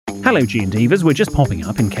Hello, G&Divas. We're just popping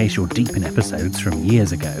up in case you're deep in episodes from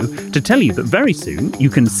years ago to tell you that very soon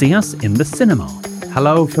you can see us in the cinema.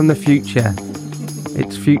 Hello from the future.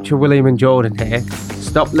 It's future William and Jordan here.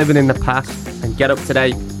 Stop living in the past and get up to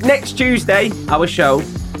date. Next Tuesday, our show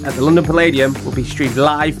at the London Palladium will be streamed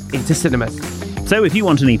live into cinemas. So if you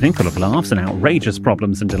want an evening full of laughs and outrageous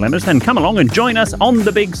problems and dilemmas, then come along and join us on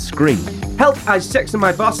the big screen. Help I Sexted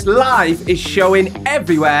My Boss Live is showing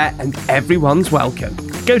everywhere and everyone's welcome.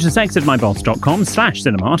 Go to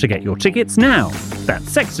sextedmyboss.com/cinema to get your tickets now. That's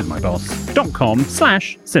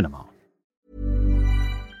sextedmyboss.com/cinema.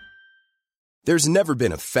 There's never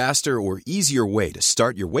been a faster or easier way to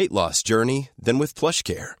start your weight loss journey than with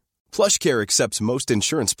PlushCare. PlushCare accepts most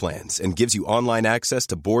insurance plans and gives you online access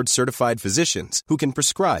to board-certified physicians who can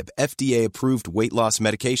prescribe FDA-approved weight loss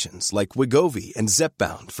medications like Wegovy and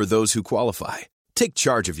Zepbound for those who qualify. Take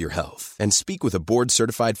charge of your health and speak with a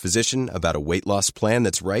board-certified physician about a weight loss plan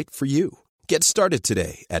that's right for you. Get started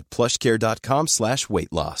today at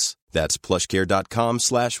plushcare.com/weight loss. That's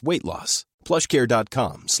plushcare.com/weight loss.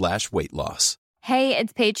 plushcare.com/weight loss. Hey,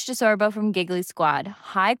 it's Paige DeSorbo from Giggly Squad.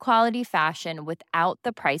 High quality fashion without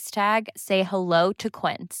the price tag. Say hello to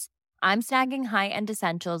Quince. I'm snagging high-end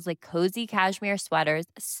essentials like cozy cashmere sweaters,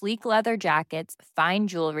 sleek leather jackets, fine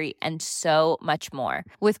jewelry, and so much more.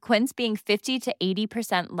 With Quince being 50 to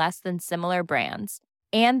 80% less than similar brands.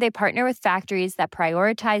 And they partner with factories that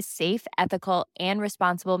prioritize safe, ethical, and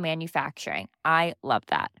responsible manufacturing. I love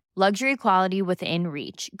that. Luxury quality within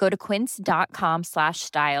reach. Go to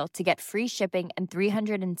quince.com/style to get free shipping and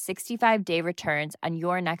 365-day returns on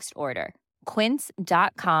your next order.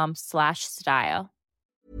 Quince.com/style.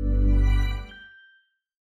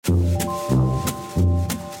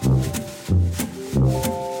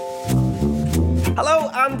 Hello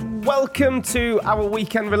and welcome to our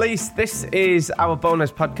weekend release. This is our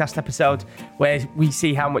bonus podcast episode where we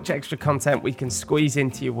see how much extra content we can squeeze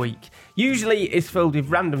into your week. Usually it's filled with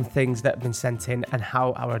random things that have been sent in and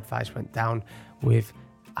how our advice went down with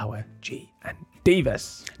our G and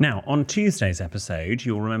Divas. Now, on Tuesday's episode,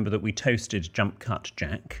 you'll remember that we toasted Jump Cut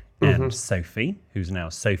Jack and Sophie, who's now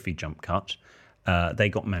Sophie Jump Cut. They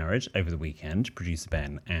got married over the weekend. Producer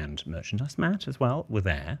Ben and Merchandise Matt as well were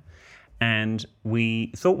there. And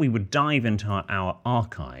we thought we would dive into our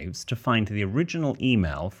archives to find the original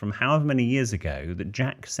email from however many years ago that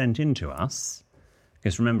Jack sent in to us.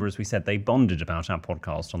 Because remember, as we said, they bonded about our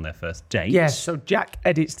podcast on their first date. Yes, so Jack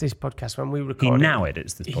edits this podcast when we record it. He now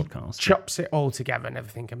edits this podcast. Chops it all together and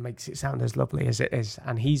everything and makes it sound as lovely as it is.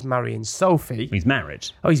 And he's marrying Sophie. He's married.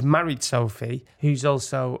 Oh, he's married Sophie, who's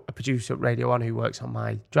also a producer at Radio 1 who works on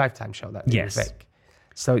my drive time show that I do with Vic.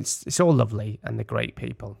 So it's all lovely and they're great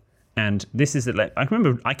people. And this is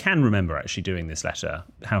I can remember actually doing this letter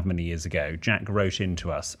however many years ago. Jack wrote in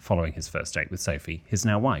to us following his first date with Sophie, his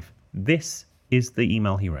now wife. This is the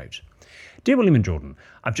email he wrote. Dear William and Jordan,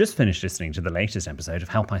 I've just finished listening to the latest episode of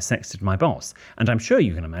Help I Sexted My Boss, and I'm sure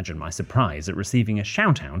you can imagine my surprise at receiving a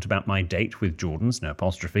shout-out about my date with Jordan's, no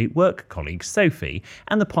apostrophe, work colleague Sophie,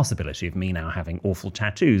 and the possibility of me now having awful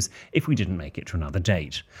tattoos if we didn't make it to another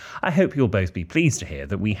date. I hope you'll both be pleased to hear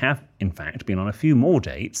that we have, in fact, been on a few more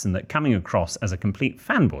dates, and that coming across as a complete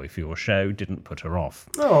fanboy for your show didn't put her off.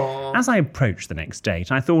 Aww. As I approached the next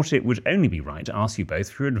date, I thought it would only be right to ask you both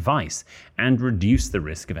for advice and reduce the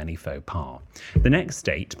risk of any faux pas. The next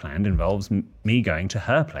date planned involves me going to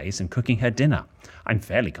her place and cooking her dinner. I'm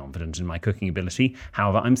fairly confident in my cooking ability,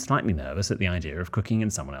 however I'm slightly nervous at the idea of cooking in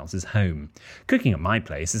someone else's home. Cooking at my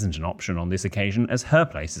place isn't an option on this occasion, as her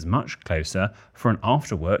place is much closer for an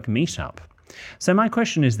after-work meet-up. So my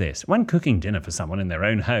question is this: when cooking dinner for someone in their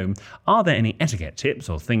own home, are there any etiquette tips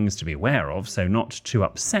or things to be aware of so not to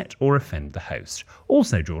upset or offend the host?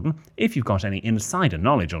 Also, Jordan, if you've got any insider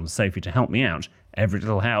knowledge on Sophie to help me out, every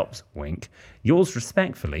little helps, wink. Yours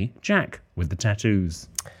respectfully, Jack with the tattoos.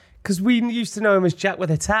 Because we used to know him as Jack with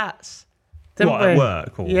the tats. Didn't What, we? at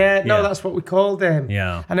work? Or, yeah, that's what we called him.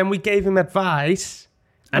 Yeah. And then we gave him advice.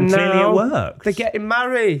 And clearly now it worked. They're getting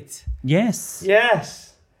married. Yes. Yes.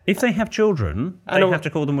 If they have children, they have to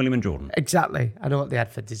call them William and Jordan. Exactly. I know what they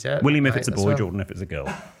had for dessert. William if it's a boy, Jordan if it's a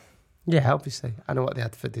girl. Yeah, obviously. I know what they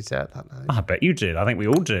had for dessert that night. I bet you did. I think we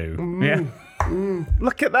all do. Yeah.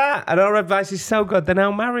 Look at that. And our advice is so good. They're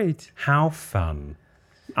now married. How fun.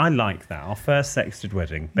 I like that. Our first sexted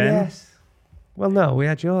wedding. Ben? Yes. Well, no, we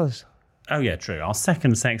had yours. Oh, yeah, true. Our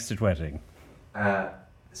second sexted wedding.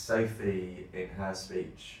 Sophie, in her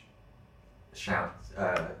speech,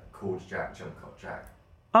 called Jack Jump Cut Jack.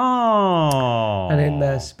 Oh. And in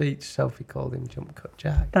their speech, Sophie called him Jump Cut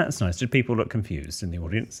Jack. That's nice. Did people look confused in the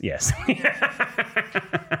audience? Yes.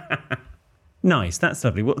 Nice, that's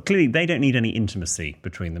lovely. Well, clearly they don't need any intimacy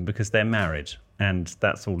between them because they're married, and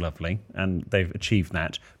that's all lovely, and they've achieved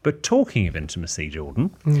that. But talking of intimacy,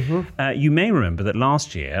 Jordan, you may remember that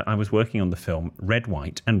last year I was working on the film Red,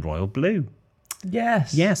 White and Royal Blue.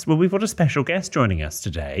 Yes. Yes, well, we've got a special guest joining us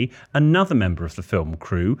today, another member of the film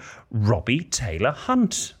crew, Robbie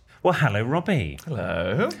Taylor-Hunt. Well, hello, Robbie.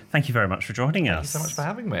 Hello. Thank you very much for joining us. Thank you so much for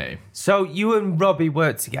having me. So you and Robbie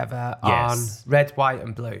worked together Yes. on Red, White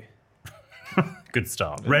and Blue. Good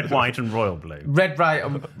start. Red, White and Royal Blue. Red,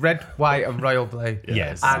 White and Royal Blue.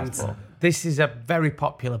 Yes. And this is a very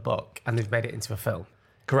popular book, and they've made it into a film.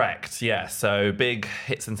 Correct, yeah. So big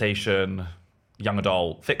hit sensation, young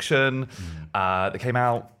adult fiction that came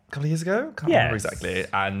out a couple of years ago. Can't remember exactly.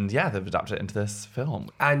 And yeah, they've adapted it into this film.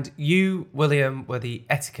 And you, William, were the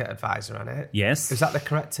etiquette advisor on it. Yes. Is that the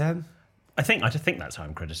correct term? I think that's how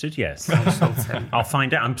I'm credited, yes. Consultant. I'll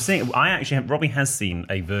find out. Robbie has seen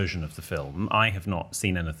a version of the film. I have not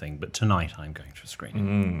seen anything, but tonight I'm going to a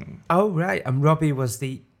screening. Oh, right. And Robbie was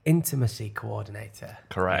the intimacy coordinator.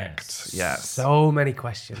 Correct, yes. So many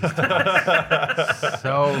questions. So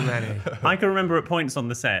many. I can remember at points on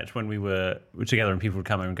the set when we were together and people would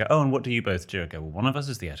come over and go, oh, and what do you both do? I go, well, one of us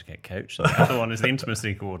is the etiquette coach and the other one is the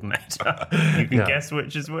intimacy coordinator. You can guess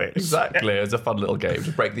which is which. Exactly. It was a fun little game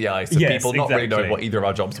to break the ice of people not really knowing what either of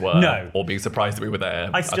our jobs were. No. Or being surprised that we were there.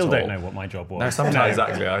 I still don't know what my job was. No, sometimes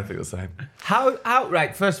exactly. I think the same. How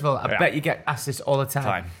outright, first of all, I bet you get asked this all the time.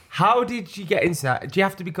 Fine. How did you get into that? Do you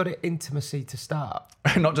have to be good at intimacy to start?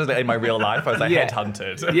 Not just in my real life, I was like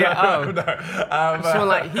headhunted. Yeah, oh. No. So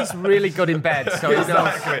like, he's really good in bed, so he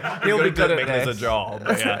knows he'll be good at making this a this. job.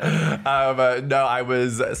 Yeah. No, I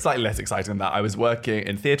was slightly less excited than that. I was working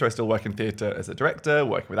in theatre. I still work in theatre as a director,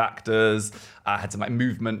 working with actors. I had some like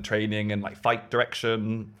movement training and like fight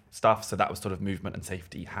direction stuff. So that was sort of movement and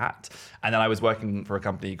safety hat. And then I was working for a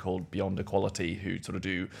company called Beyond Equality, who sort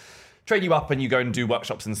of train you up and you go and do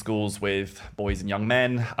workshops in schools with boys and young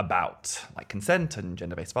men about like consent and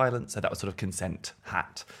gender-based violence. So that was sort of consent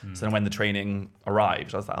hat. So then when the training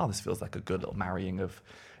arrived, I was like, oh, this feels like a good little marrying of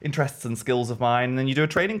interests and skills of mine. And then you do a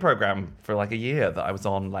training program for like a year that I was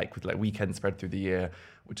on, like with like weekends spread through the year,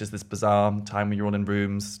 which is this bizarre time when you're all in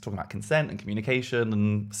rooms talking about consent and communication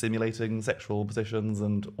and simulating sexual positions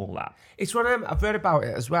and all that. It's one of them, I've read about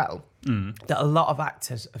it as well, that a lot of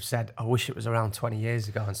actors have said, I wish it was around 20 years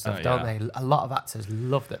ago and stuff, don't they? A lot of actors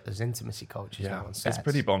love that there's intimacy coaches now on sets. It's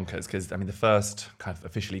pretty bonkers because, I mean, the first kind of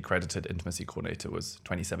officially credited intimacy coordinator was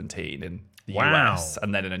 2017 in the US,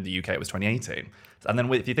 and then in the UK it was 2018. And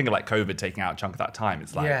then if you think of like COVID taking out a chunk of that time,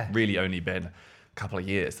 it's like really only been couple of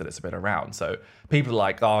years that it's been around. So people are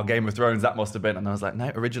like, oh, Game of Thrones, that must have been. And I was like,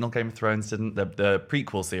 no, original Game of Thrones didn't. The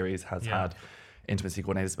prequel series has had intimacy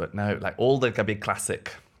coordinators, but no, like all the big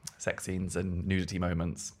classic sex scenes and nudity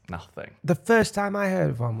moments, nothing. The first time I heard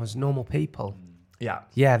of one was Normal People. Yeah.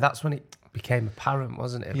 Yeah, that's when it became apparent,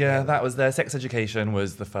 wasn't it? Yeah, that was their Sex Education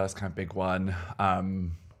was the first kind of big one.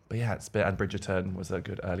 But yeah, and Bridgerton was a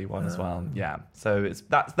good early one as well. Yeah, so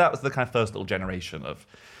that was the kind of first little generation of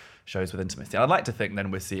shows with intimacy. And I'd like to think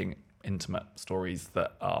then we're seeing intimate stories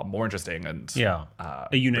that are more interesting and are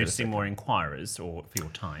you noticing more inquirers or for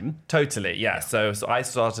your time? Totally, yeah. So I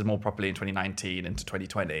started more properly in 2019 into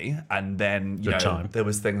 2020, and then there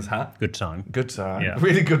was things. Good time. Yeah.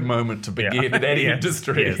 Really good moment to begin in any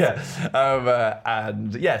industry. Yes.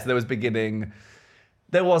 So there was beginning.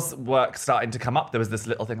 There was work starting to come up. There was this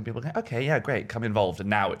little thing, and people going, okay, yeah, great, come involved. And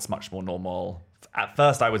now it's much more normal. At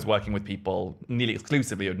first, I was working with people nearly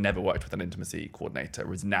exclusively who'd never worked with an intimacy coordinator,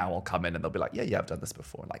 whereas now I'll come in and they'll be like, yeah, I've done this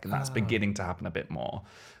before. And that's beginning to happen a bit more.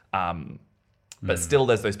 But still,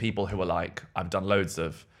 there's those people who are like, I've done loads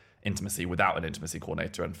of intimacy without an intimacy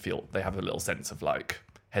coordinator and feel they have a little sense of like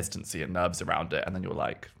hesitancy and nerves around it. And then you're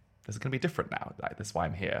like, this is going to be different now. Like, this is why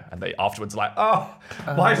I'm here. And they afterwards are like, oh,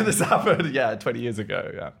 why did this happen? 20 years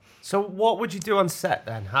ago. Yeah. So what would you do on set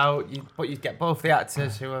then? You'd get both the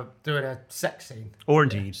actors who are doing a sex scene. Or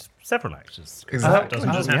indeed, several actors. Exactly. It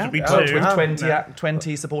doesn't have to be two. With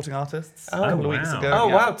 20 supporting artists a couple of weeks ago. Oh,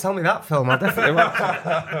 wow. Tell me that film. I definitely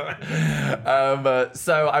will.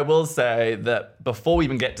 So I will say that before we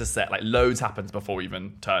even get to set, like loads happens before we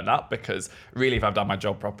even turn up, because really, if I've done my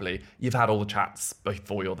job properly, you've had all the chats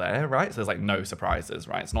before you're there, right? So there's like no surprises,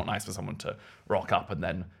 right? It's not nice for someone to rock up and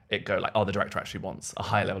then it go like, oh, the director actually wants a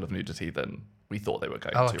higher level of nudity than we thought they were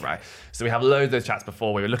going to, right? So we have loads of those chats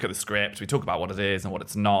before. We look at the script, we talk about what it is and what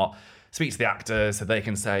it's not, speak to the actors so they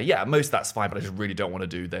can say, yeah, most of that's fine, but I just really don't want to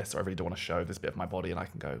do this, or I really don't want to show this bit of my body, and I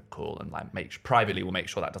can go, cool, and like privately we'll make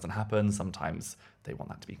sure that doesn't happen. Sometimes they want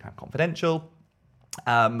that to be kind of confidential.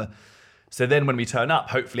 So then when we turn up,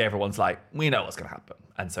 hopefully everyone's like, we know what's going to happen.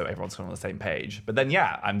 And so everyone's kind of on the same page. But then,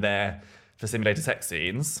 I'm there for simulated sex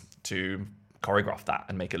scenes to choreograph that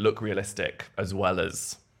and make it look realistic, as well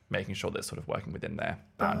as making sure that it's sort of working within their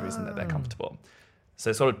boundaries and that they're comfortable.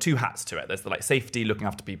 So sort of two hats to it. There's the like safety, looking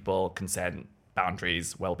after people, consent,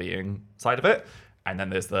 boundaries, well-being side of it. And then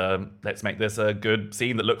there's the, let's make this a good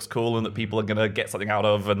scene that looks cool and that people are going to get something out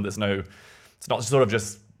of. And it's not sort of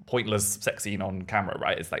just pointless sex scene on camera,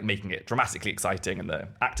 right? It's like making it dramatically exciting, and the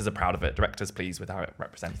actors are proud of it, directors pleased with how it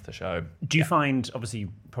represents the show. Do you find, obviously you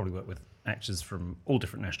probably work with actors from all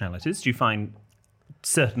different nationalities, do you find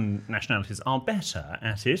certain nationalities are better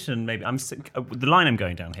at it? And maybe the line I'm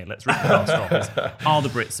going down here, let's rip the last off, is, are the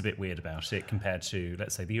Brits a bit weird about it compared to,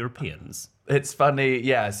 let's say, the Europeans? It's funny,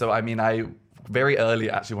 yeah. So, I mean, very early,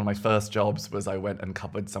 actually, one of my first jobs was I went and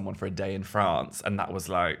covered someone for a day in France, and that was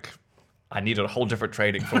like, I needed a whole different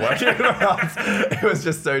training for working in France. It was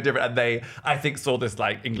just so different. And they, I think, saw this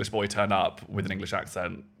like English boy turn up with an English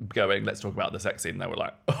accent going, let's talk about the sex scene. And they were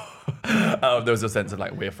like, there was a sense of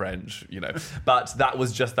like, we're French, But that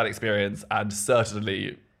was just that experience. And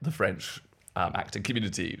certainly the French acting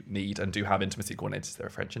community need and do have intimacy coordinators. There are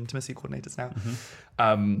French intimacy coordinators now.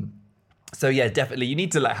 Mm-hmm. So yeah, definitely you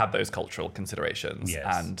need to have those cultural considerations. Yes.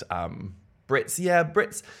 And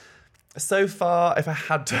Brits... So far, if I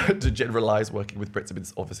had to generalize working with Brits,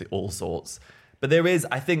 it's obviously all sorts. But there is,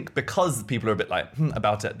 I think, because people are a bit like,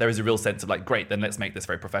 about it, there is a real sense of like, great, then let's make this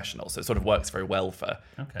very professional. So it sort of works very well for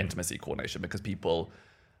intimacy coordination, because people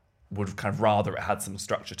would kind of rather it had some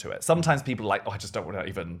structure to it. Sometimes people are like, I just don't want to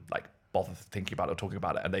even like bother thinking about it or talking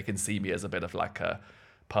about it. And they can see me as a bit of like a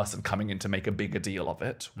person coming in to make a bigger deal of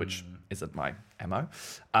it, which isn't my MO.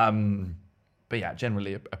 But yeah,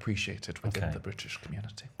 generally appreciated within the British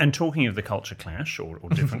community. And talking of the culture clash or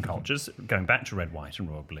different cultures, going back to Red, White and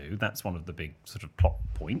Royal Blue, that's one of the big sort of plot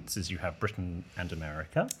points, is you have Britain and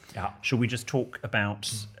America. Yeah. Shall we just talk about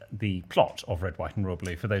the plot of Red, White and Royal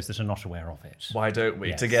Blue for those that are not aware of it? Why don't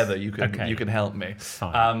we? Yes. Together, you can help me.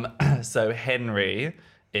 Fine. So Henry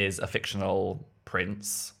is a fictional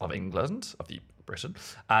prince of England, of Britain,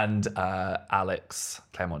 and Alex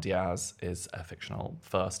Claremont Diaz is a fictional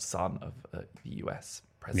first son of the US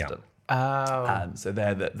president. Yeah. Oh. So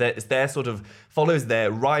their sort of follows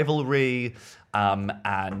their rivalry,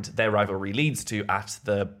 and their rivalry leads to, at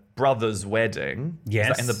the brothers' wedding. Yes.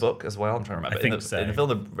 Is that in the book as well? I'm trying to remember. I think so. In the film,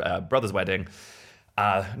 the brothers' wedding,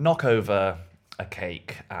 knock over a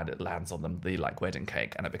cake and it lands on them, the wedding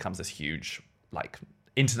cake, and it becomes this huge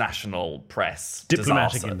international press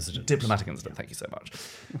diplomatic disaster. incident. Thank you so much.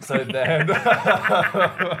 So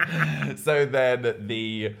then,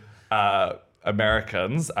 the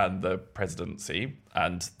Americans and the presidency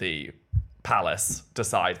and the palace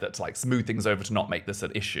decide that to smooth things over, to not make this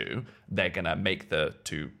an issue, they're gonna make the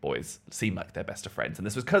two boys seem like they're best of friends. And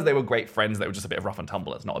this was because they were great friends. They were just a bit of rough and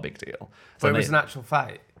tumble. It's not a big deal. So it was an actual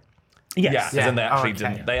fight. Yes. Yeah, and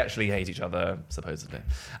they actually hate each other, supposedly.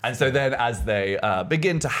 And so then, as they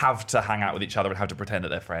begin to have to hang out with each other and have to pretend that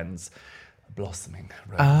they're friends, blossoming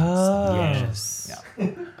romance. Oh. Yes. Yeah.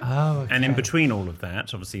 Oh, okay. And in between all of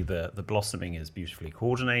that, obviously the blossoming is beautifully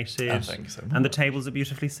coordinated. Oh, thank you so much. And the tables are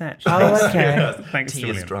beautifully set. Oh, okay. Thanks Tea to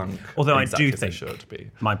is William. drunk. Although exactly I do think should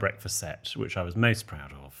be. my breakfast set, which I was most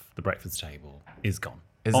proud of, the breakfast table, is gone.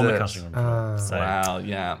 Is on it? the cutting room floor. So, Wow,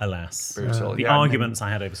 yeah. alas. Brutal. The arguments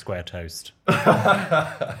I had over square toast.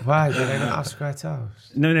 Why? Did they not have square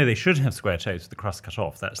toast? No, they should have square toast with the crust cut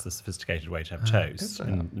off. That's the sophisticated way to have toast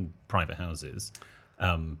in private houses.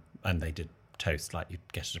 And they did toast like you'd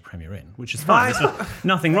get at a Premier Inn, which is fine. There's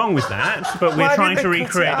nothing wrong with that, but we're trying to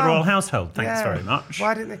recreate the royal household. Thanks very much.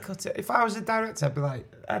 Why didn't they cut it? If I was a director, I'd be like,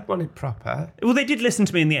 I'd want it proper. Well, they did listen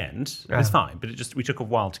to me in the end. It was fine, but we took a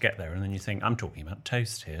while to get there, and then you think, I'm talking about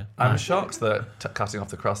toast here. I'm shocked that cutting off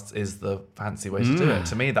the crusts is the fancy way to do it.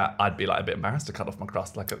 To me, that I'd be a bit embarrassed to cut off my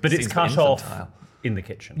crust. But it's cut off in the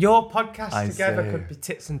kitchen. Your podcast together see. could be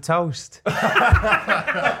Tits and Toast.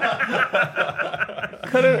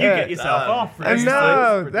 You get yourself off.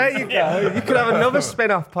 No, there you go. You could have another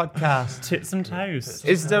spin-off podcast. Tits and toast.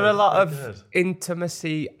 Is there a lot of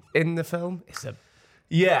intimacy in the film?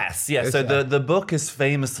 Yes. So the book is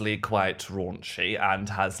famously quite raunchy and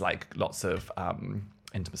has lots of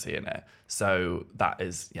intimacy in it. So that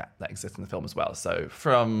exists in the film as well. So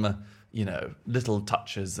from little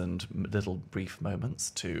touches and little brief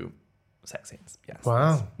moments to sex scenes. Yes.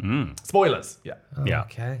 Wow. Spoilers. Yeah. Yeah.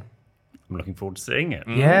 Okay. I'm looking forward to seeing it.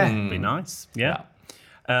 Yeah. Be nice. Yeah.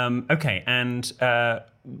 Okay, and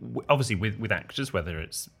obviously with actors, whether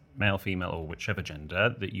it's male, female, or whichever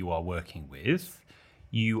gender that you are working with,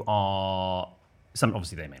 you are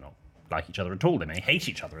obviously they may not like each other at all. They may hate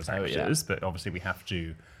each other as actors, but obviously we have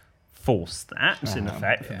to force that in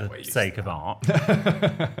effect for the sake of art.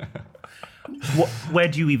 Where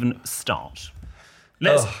do you even start?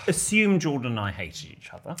 Let's assume Jordan and I hated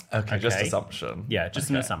each other. Okay, just assumption. Yeah, just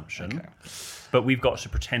an assumption. Okay. But we've got to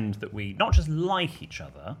pretend that we not just like each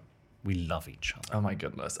other, we love each other. Oh my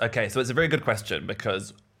goodness. Okay, so it's a very good question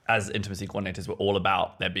because as intimacy coordinators, we're all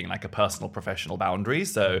about there being like a personal, professional boundary.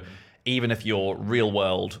 So even if you're real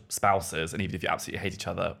world spouses and even if you absolutely hate each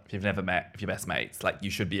other, if you've never met, if you're best mates, like you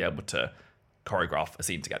should be able to choreograph a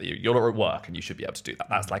scene together. You're at work and you should be able to do that.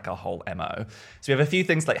 That's like our whole MO. So we have a few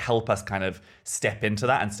things like help us kind of step into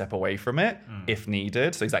that and step away from it if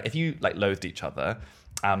needed. So exactly, if you like loathed each other,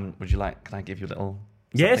 would you like, can I give you a little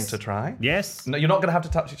something to try? Yes. No, you're not going to have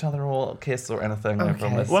to touch each other or kiss or anything, I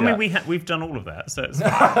promise. Well, I mean, we've done all of that, so it's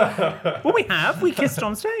fine. Well, we have. We kissed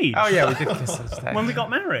on stage. Oh, yeah, we did kiss on stage. When we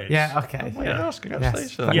got married. Yeah, okay. Oh my gosh,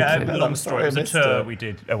 congratulations. Yeah, long story. It was a tour we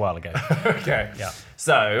did a while ago. Okay. Yeah.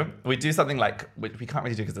 So we do something like, which we can't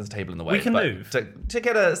really do because there's a table in the way. We can move. To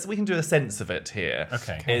get we can do a sense of it here.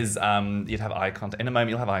 Okay. Is you'd have eye contact. In a moment,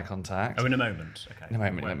 you'll have eye contact. Oh, in a moment. Okay. In a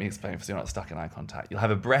moment, let me explain so you're not stuck in eye contact. You'll have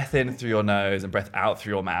a breath in through your nose and breath out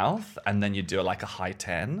through your mouth, and then you do like a high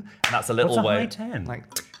 10. And that's a little What's a way. high 10? Like,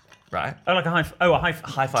 right? Oh, like a high. A high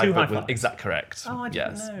five. Two high With, fives. exact correct. Oh, I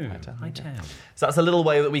didn't yes. know. High 10. High 10. So that's a little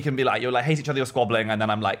way that we can be like, you're like hate each other, you're squabbling, and then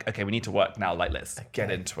I'm like, okay, we need to work now. Like, let's get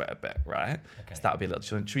into it a bit, right? Okay. So that would be a little.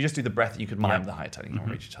 Should we just do the breath? You could mime the high 10. You can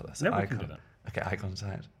reach each other. So No, we can do that. Okay, eye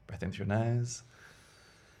contact. Breath in through your nose,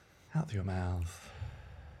 out through your mouth,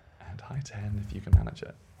 and high 10 if you can manage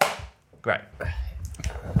it. Great.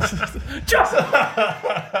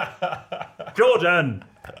 Jordan.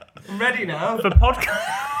 I'm ready now. For podcast.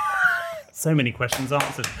 So many questions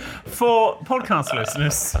answered. For podcast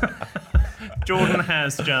listeners, Jordan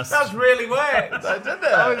has just. That's really worked. I did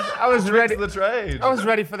it. I was ready. The trade. I was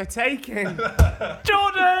ready for the taking.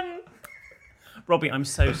 Jordan! Robbie, I'm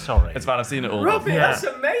so sorry. It's fine. I've seen it all. Robbie, that's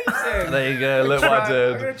amazing. There you go. Look what I I'm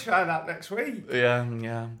did. going to try that next week.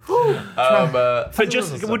 Yeah.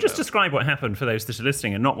 We'll just describe what happened for those that are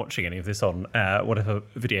listening and not watching any of this on whatever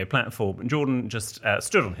video platform. Jordan just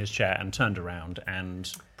stood on his chair and turned around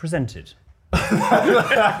and presented.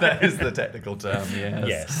 That is the technical term, yes.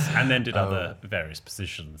 Yes, and then did other various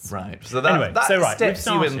positions. Right. So that, Anyway, that so right, steps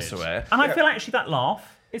we've you started. into it. And I feel actually that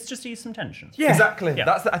laugh, it's just to ease some tension. Yeah. Exactly.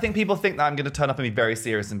 Yeah. I think people think that I'm going to turn up and be very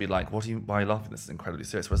serious and be like, why are you laughing? This is incredibly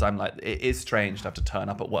serious. Whereas I'm like, it is strange to have to turn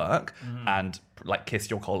up at work and like kiss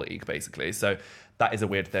your colleague, basically. So that is a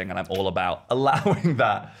weird thing. And I'm all about allowing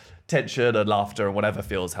that tension and laughter and whatever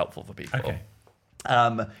feels helpful for people. Okay.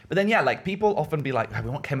 But then, yeah, like people often be like, oh, we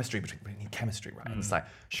want chemistry we need chemistry, right? And it's like,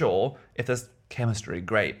 sure, if there's chemistry,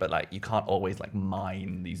 great, but like you can't always like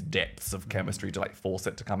mine these depths of chemistry to like force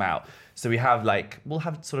it to come out. So we'll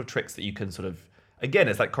have sort of tricks that you can sort of, again,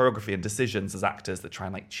 it's like choreography and decisions as actors that try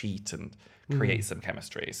and like cheat and create some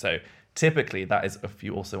chemistry. So typically that is, if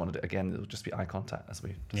you also want to do, again, it'll just be eye contact as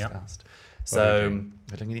we discussed. So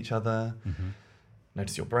we're looking at each other,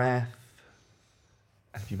 notice your breath.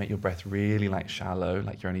 And if you make your breath really like shallow,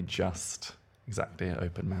 like you're only just exactly at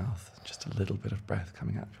open mouth, just a little bit of breath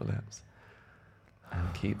coming out of your lips.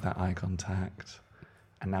 And keep that eye contact.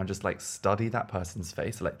 And now just like study that person's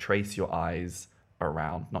face. So like trace your eyes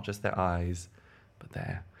around, not just their eyes, but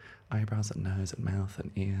their eyebrows and nose and mouth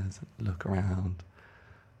and ears. And look around.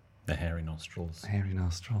 The hairy nostrils. Hairy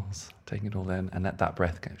nostrils. Taking it all in and let that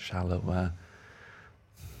breath get shallower.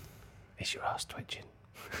 Is your ass twitching?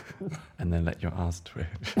 And then let your ass twitch.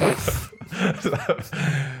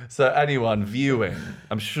 So anyone viewing,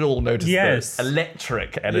 I'm sure will notice this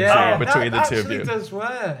electric energy between the two of you. It actually does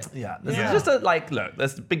work. Yeah, this is just a look.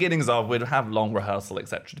 There's the beginnings of we'd have long rehearsal,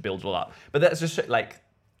 etc., to build it all up. But that's just like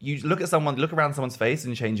you look around someone's face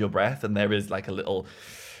and change your breath, and there is like a little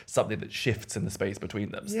something that shifts in the space between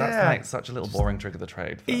them. So that's like such a little boring trick of the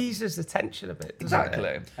trade. Eases the tension a bit.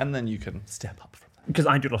 Exactly, and then you can step up from. Because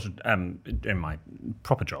I did a lot of, in my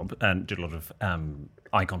proper job, and did a lot of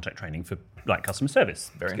eye contact training for like customer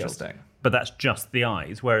service. Very skills. interesting. But that's just the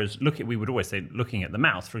eyes. Whereas we would always say looking at the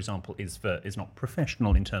mouth, for example, is not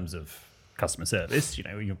professional in terms of customer service. You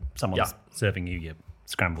know, someone's serving you your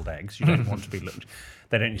scrambled eggs. You don't want to be looked.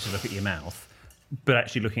 They don't need to look at your mouth. But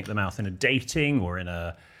actually looking at the mouth in a dating or in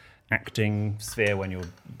a acting sphere when you're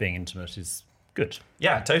being intimate is good.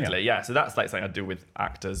 Yeah, totally. Yeah. So that's like something I'd do with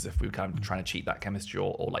actors if we were kind of trying to cheat that chemistry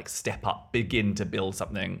or like step up, begin to build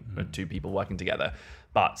something with two people working together.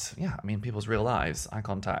 But yeah, I mean, people's real lives, eye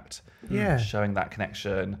contact, showing that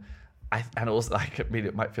connection. And also, like, I mean,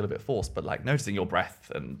 it might feel a bit forced, but like noticing your breath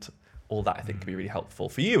and all that I think can be really helpful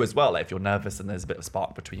for you as well. Like if you're nervous and there's a bit of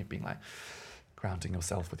spark between you being like grounding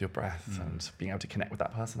yourself with your breath and being able to connect with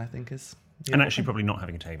that person, I think is. And actually, probably not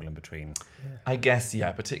having a table in between. I guess,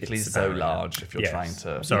 particularly It's a so barrier. large if you're trying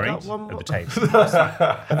to. Sorry, got one at more? the table.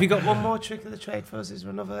 Have you got one more trick of the trade for us? Is there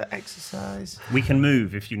another exercise? We can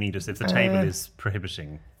move if you need us. If the table is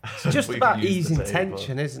prohibiting, It's just We about can use easing the table.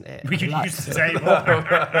 tension, isn't it? we can Relax use the it. table.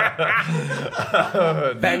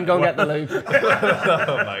 Ben, go and get the loop.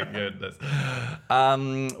 Oh my goodness.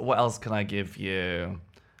 What else can I give you?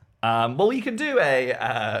 Well, you can do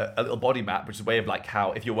a little body map, which is a way of like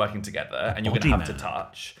how if you're working together and you're going to body have to map.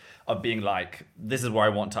 touch, of being like, this is where I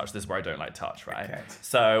want touch, this is where I don't like touch, right? Okay.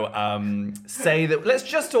 So say that, let's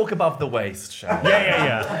just talk above the waist, shall we?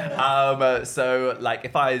 Yeah. So like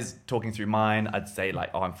if I was talking through mine, I'd say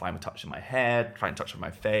like, oh, I'm fine with touching my head, try and touch with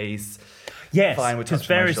my face. Yes, Fine with because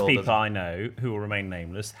touching my various shoulders. people I know who will remain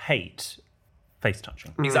nameless hate face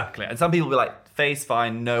touching. Exactly. And some people will be like, face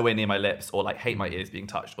fine, nowhere near my lips, or like hate my ears being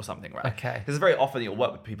touched or something, right? Okay. Because very often you'll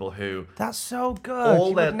work with people who That's so good.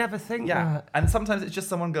 You their- would never think yeah. that. And sometimes it's just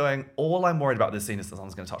someone going, all I'm worried about this scene is that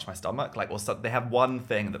someone's going to touch my stomach. Like, or they have one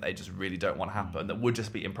thing that they just really don't want to happen that would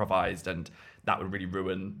just be improvised and that would really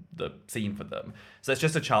ruin the scene for them. So it's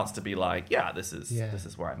just a chance to be like, this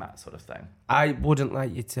is where I'm at, sort of thing. I wouldn't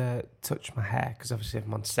like you to touch my hair because obviously if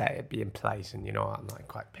I'm on set, it'd be in place, and you know I'm like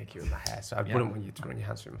quite picky with my hair, so I wouldn't want you to run your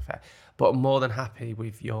hands through my hair. But I'm more than happy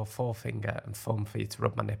with your forefinger and thumb for you to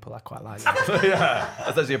rub my nipple. I quite like that.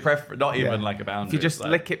 That's actually a preference, not even Yeah. like a boundary. If you just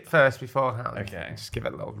like, lick it first beforehand, Okay. and just give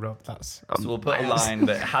it a little rub. That's So we'll put a line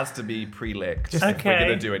that has to be pre-licked. Just- if we're Okay. going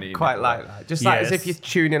to do any. quite like that. Just like as Yes. if you're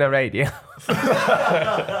tuning a radio.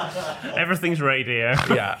 Everything's radio.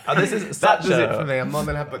 Yeah. And this is That such does a, it for me. I'm more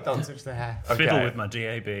than happy, but don't touch the hair. Fiddle Okay. with my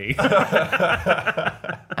DAB.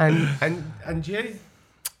 And you?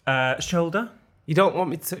 Shoulder? You don't want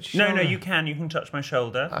me to touch your No, shoulder? you can. You can touch my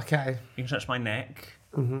shoulder. Okay. You can touch my neck.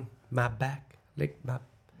 My back. Lick my...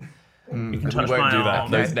 You can we touch won't my do that.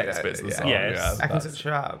 arm. Those next bits of the Yeah. song. Yes. Yeah, I can that's- touch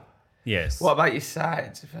your arm. Yes. What about your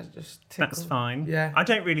sides? If I just tickle? That's fine. Yeah. I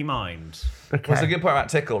don't really mind. Okay. Well, it's a good point about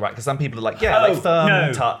tickle, right? Because some people are like, like firm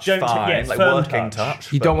no, touch, don't fine, yes, like firm working touch.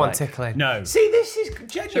 touch. You but don't want like- tickling. No. See, this is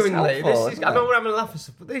genuinely. helpful, This is. isn't I know it? we're having a laugh and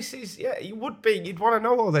stuff, but this is. Yeah, you would be. You'd want to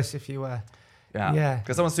know all this if you were. Yeah. Yeah.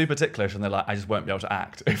 Because someone's super ticklish and they're like, I just won't be able to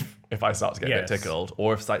act if I start to get a bit Yes. tickled.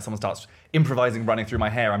 Or if like someone starts improvising, running through my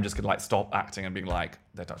hair, I'm just going to like stop acting and being like,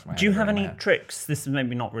 they're touching my hair. Do you have they're in any my hair. tricks? This is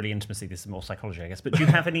maybe not really intimacy. This is more psychology, I guess. But do you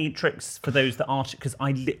have any tricks for those that are? Because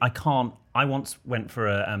I can't. I once went for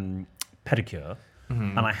a pedicure,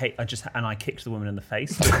 and I kicked the woman in the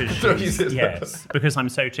face because because I'm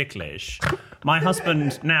so ticklish. My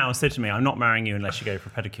husband now said to me, "I'm not marrying you unless you go for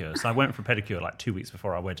a pedicure." So I went for a pedicure like 2 weeks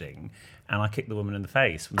before our wedding, and I kicked the woman in the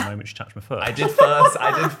face from the moment she touched my foot. I did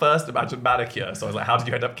first imagine manicure. So I was like, how did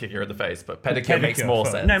you end up kicking her in the face? But pedicure makes more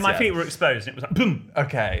foot. sense. No, my yeah. feet were exposed, and it was like boom.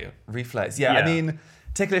 Okay, reflex. Yeah, I Yeah. mean,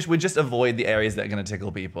 ticklish, we just avoid the areas that are going to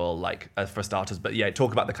tickle people, like for starters. But yeah,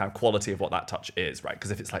 talk about the kind of quality of what that touch is, right?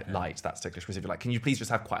 Because if it's like light, that's ticklish. Whereas if you're like, can you please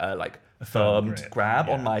just have quite a like firm grip, grab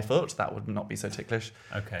on yeah. my foot? That would not be so ticklish.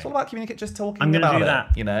 Okay. It's all about communicate, just talking I'm going about to do it,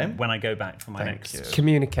 that. you know? when I go back for my Thank next you.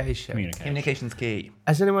 Communication. Communication's key.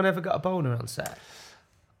 Has anyone ever got a boner on set?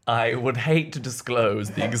 I would hate to disclose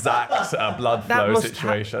the exact blood That flow must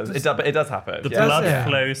situations. But it does happen. The yeah. blood it?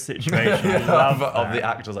 flow situation. I love of the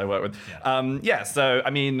that. actors I work with. So I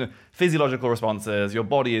mean, physiological responses, your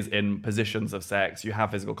body is in positions of sex, you have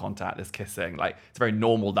physical contact, there's kissing. Like, it's very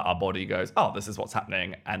normal that our body goes, oh, this is what's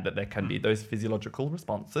happening, and that there can be those physiological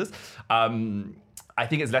responses. I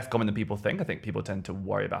think it's less common than people think. I think people tend to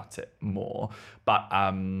worry about it more. But I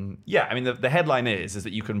mean, the headline is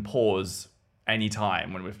that you can pause any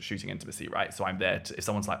time when we're shooting intimacy, right? So I'm there to, if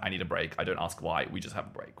someone's like, I need a break, I don't ask why, we just have a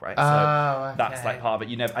break, right? Oh, So that's okay. like part of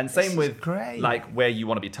it. You know, and same is with great. like where you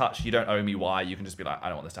want to be touched, you don't owe me why, you can just be like, I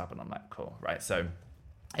don't want this to happen. I'm like, cool, right? So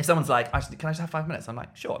if someone's like, actually, can I just have 5 minutes? I'm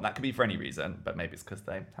like, sure. And that could be for any reason, but maybe it's because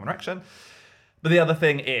they have an erection. But the other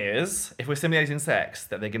thing is, if we're simulating sex,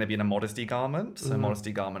 that they're going to be in a modesty garment. So a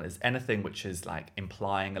modesty garment is anything which is like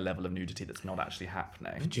implying a level of nudity that's not actually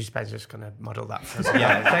happening. Juice Ben's just going to model that for us.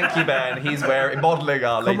 Yeah, thank you, Ben. He's modelling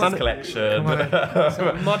our latest on. collection.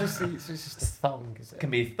 So modesty, it's just a thong, is it? Can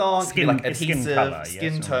be thong, Skin- can be like it's skin adhesive, colour,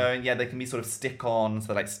 skin yes, tone. Yeah, they can be sort of stick on,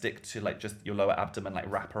 so like stick to like just your lower abdomen, like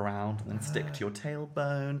wrap around, and then stick to your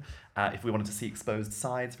tailbone. If we wanted to see exposed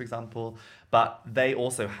sides, for example. But they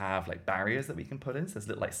also have like barriers that we can put in. So there's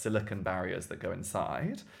little like silicone barriers that go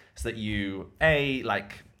inside, so that you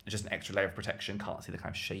like just an extra layer of protection, can't see the kind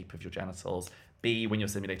of shape of your genitals. B, when you're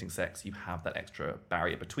simulating sex, you have that extra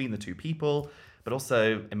barrier between the two people. But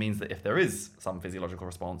also, it means that if there is some physiological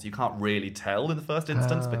response, you can't really tell in the first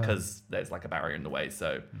instance because there's like a barrier in the way.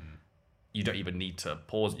 So you don't even need to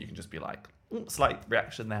pause. You can just be like, slight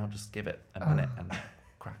reaction now, just give it a minute and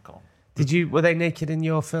crack on. Were they naked in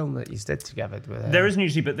your film that you did together? There isn't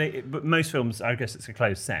usually, but most films, I guess it's a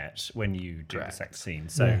closed set when you do the sex scene.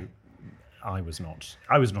 So I was not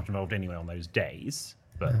involved anyway on those days.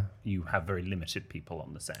 But you have very limited people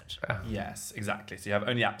on the set. Yes, exactly. So you have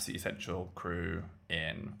only absolutely essential crew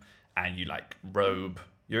in, and you like robe.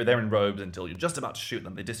 You're there in robes until you're just about to shoot,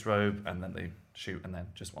 then they disrobe, and then they shoot, and then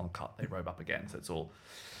just on cut they robe up again. So it's all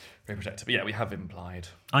very protected. But yeah, we have implied.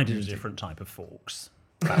 I did a different type of forks.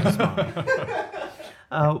 That was fine.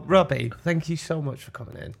 Robbie, thank you so much for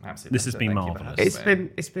coming in. Absolutely. This has been marvellous.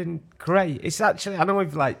 It's been great. It's actually, I know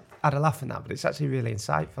we've had a laugh in that, but it's actually really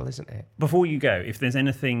insightful, isn't it? Before you go, if there's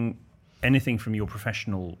anything from your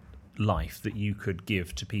professional life that you could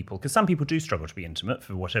give to people, because some people do struggle to be intimate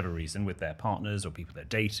for whatever reason with their partners or people they're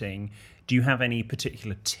dating, do you have any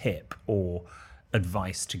particular tip or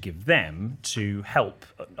advice to give them to help,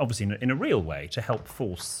 obviously in a real way, to help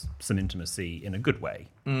force some intimacy in a good way?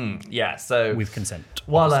 Yeah, so with consent.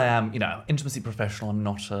 While I am, intimacy professional, I'm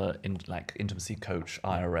not a intimacy coach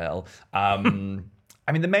IRL.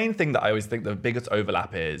 I mean, the main thing that I always think the biggest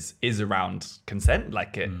overlap is around consent,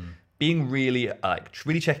 being really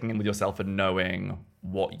checking in with yourself and knowing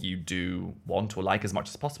what you do want or like as much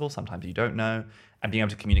as possible. Sometimes you don't know, and being able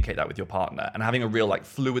to communicate that with your partner and having a real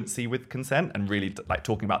fluency with consent and really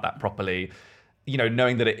talking about that properly,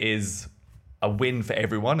 knowing that it is a win for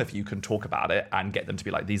everyone if you can talk about it and get them to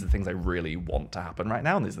be like, these are the things I really want to happen right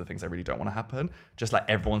now, and these are the things I really don't want to happen. Just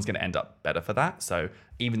everyone's going to end up better for that. So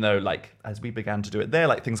even though as we began to do it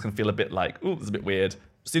there, things can feel a bit ooh, this is a bit weird.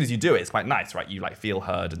 As soon as you do it, it's quite nice, right? You feel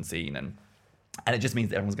heard and seen, and it just means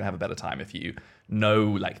that everyone's going to have a better time if you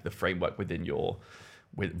know the framework within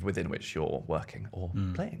which you're working or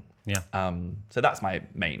playing. Yeah. So that's my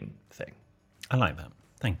main thing. I like that.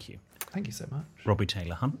 Thank you. Thank you so much. Robbie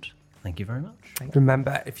Taylor Hunt. Thank you very much.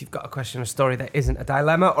 Remember, if you've got a question or story that isn't a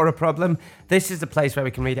dilemma or a problem, this is the place where we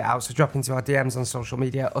can read it out. So drop into our DMs on social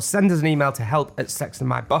media or send us an email to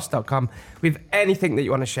help@sexandmyboss.com with anything that you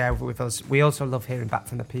want to share with us. We also love hearing back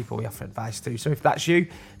from the people we offer advice to. So if that's you,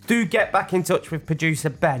 do get back in touch with producer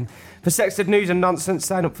Ben. For Sexted News and Nonsense,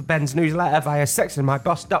 sign up for Ben's newsletter via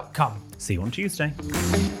sexandmyboss.com. See you on Tuesday.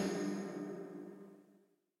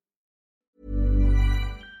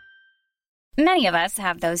 Many of us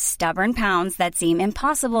have those stubborn pounds that seem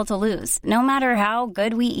impossible to lose, no matter how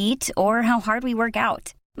good we eat or how hard we work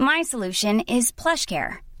out. My solution is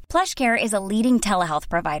PlushCare. PlushCare is a leading telehealth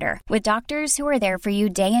provider with doctors who are there for you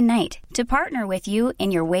day and night to partner with you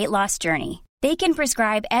in your weight loss journey. They can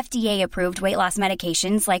prescribe FDA-approved weight loss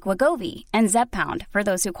medications like Wegovy and Zepbound for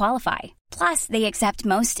those who qualify. Plus, they accept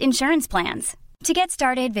most insurance plans. To get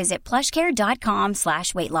started, visit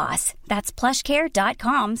plushcare.com/weightloss. That's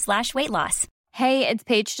plushcare.com/weightloss. Hey, it's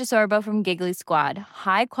Paige DeSorbo from Giggly Squad.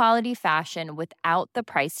 High quality fashion without the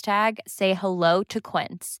price tag. Say hello to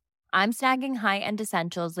Quince. I'm snagging high-end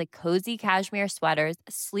essentials like cozy cashmere sweaters,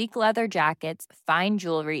 sleek leather jackets, fine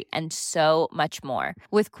jewelry, and so much more.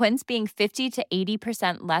 With Quince being 50 to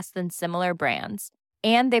 80% less than similar brands.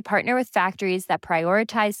 And they partner with factories that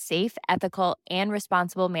prioritize safe, ethical, and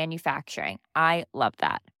responsible manufacturing. I love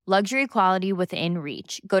that. Luxury quality within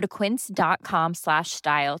reach. Go to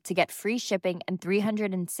quince.com/style to get free shipping and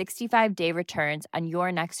 365-day returns on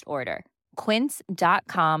your next order.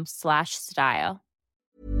 Quince.com/style.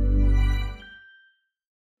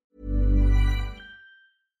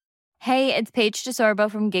 Hey, it's Paige DeSorbo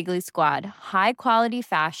from Giggly Squad. High quality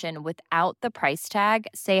fashion without the price tag.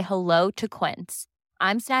 Say hello to Quince.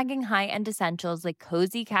 I'm snagging high-end essentials like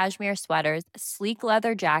cozy cashmere sweaters, sleek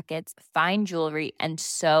leather jackets, fine jewelry, and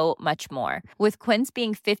so much more. With Quince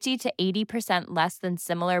being 50 to 80% less than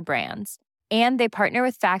similar brands. And they partner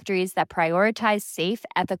with factories that prioritize safe,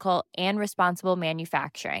 ethical, and responsible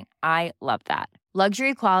manufacturing. I love that.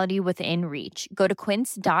 Luxury quality within reach. Go to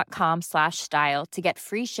quince.com/style to get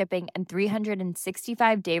free shipping and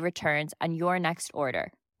 365-day returns on your next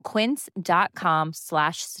order.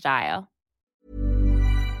 Quince.com/style.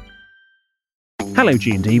 Hello,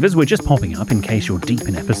 Gene Divas. We're just popping up in case you're deep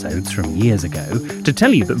in episodes from years ago to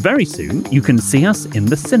tell you that very soon you can see us in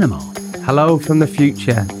the cinema. Hello from the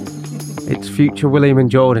future. It's future William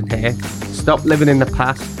and Jordan here. Stop living in the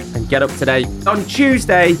past and get up to date. On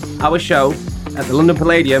Tuesday, our show at the London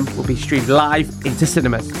Palladium will be streamed live into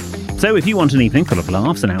cinemas. So if you want an evening full of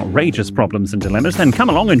laughs and outrageous problems and dilemmas, then come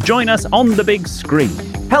along and join us on the big screen.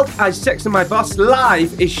 Help I Sexted My Boss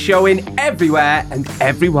Live is showing everywhere and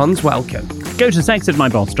everyone's welcome. Go to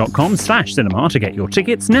sextedmyboss.com/cinema to get your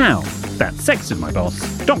tickets now. That's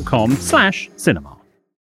sextedmyboss.com/cinema.